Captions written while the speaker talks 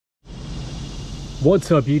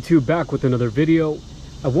What's up YouTube, back with another video.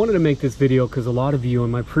 I wanted to make this video because a lot of you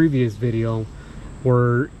in my previous video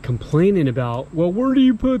were complaining about, well, where do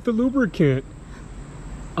you put the lubricant?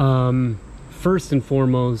 First and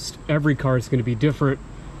foremost, every car is going to be different.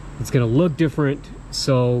 It's going to look different.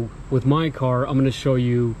 So with my car, I'm going to show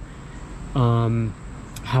you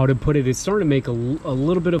how to put it. It's starting to make a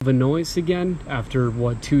little bit of a noise again after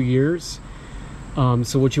what, 2 years.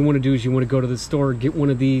 So what you want to do is you want to go to the store, get one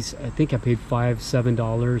of these. I think I paid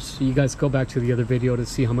 $7. So you guys go back to the other video to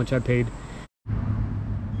see how much I paid.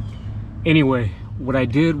 Anyway, what I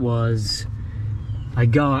did was I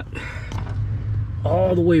got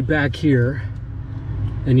all the way back here,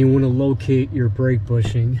 and you want to locate your brake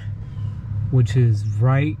bushing, which is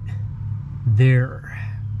right there.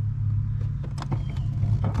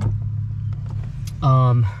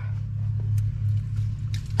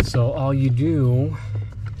 So all you do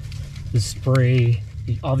is spray.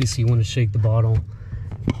 Obviously you want to shake the bottle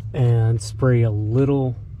and spray a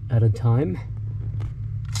little at a time.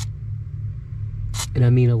 And I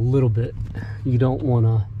mean a little bit. You don't want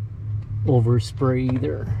to overspray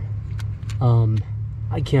either.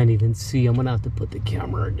 I can't even see. I'm gonna have to put the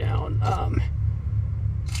camera down.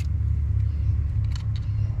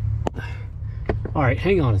 All right,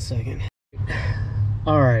 hang on a second.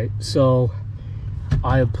 All right, so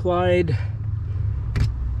I applied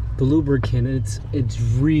the lubricant. It's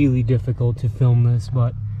really difficult to film this,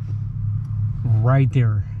 but right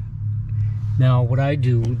there. Now what I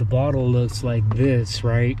do, the bottle looks like this,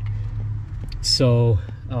 right? So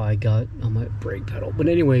I got on my brake pedal. But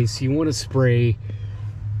anyways, you want to spray,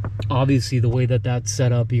 obviously the way that that's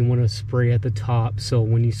set up, you want to spray at the top. So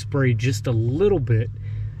when you spray just a little bit,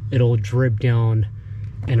 it'll drip down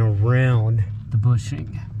and around the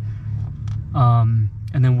bushing.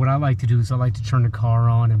 And then what I like to do is I like to turn the car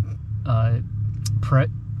on and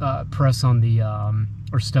press on the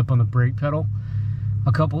or step on the brake pedal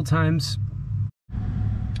a couple times.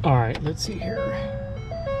 All right, let's see here.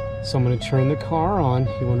 So I'm going to turn the car on.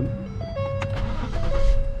 You want to,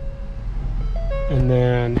 and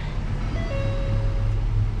then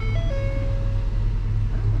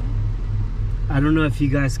I don't know if you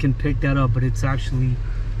guys can pick that up, but it's actually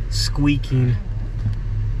squeaking.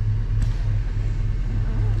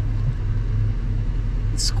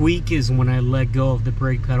 Squeak is when I let go of the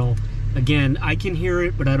brake pedal. Again, I can hear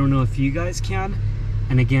it, but I don't know if you guys can.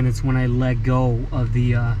 And again, it's when I let go of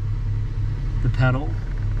the pedal.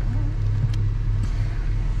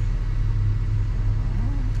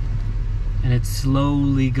 And it's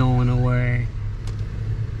slowly going away.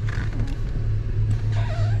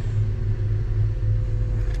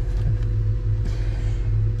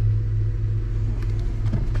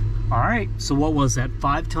 All right, so what was that,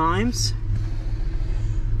 5 times?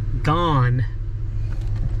 Gone.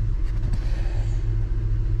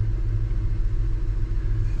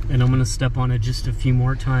 And I'm gonna step on it just a few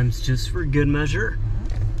more times just for good measure.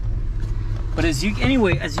 But as you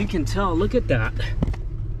can tell, look at that.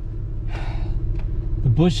 The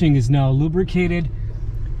bushing is now lubricated.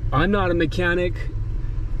 I'm not a mechanic.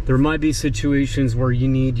 There might be situations where you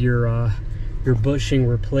need your bushing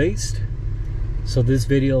replaced. So this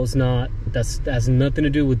video is not, that has nothing to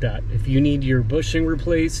do with that. If you need your bushing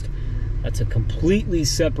replaced, that's a completely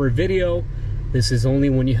separate video. This is only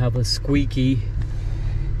when you have a squeaky.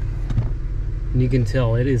 And you can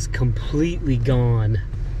tell it is completely gone.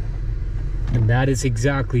 And that is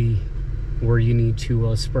exactly where you need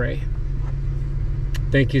to spray.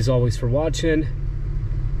 Thank you as always for watching.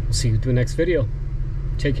 We'll see you in the next video.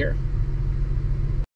 Take care.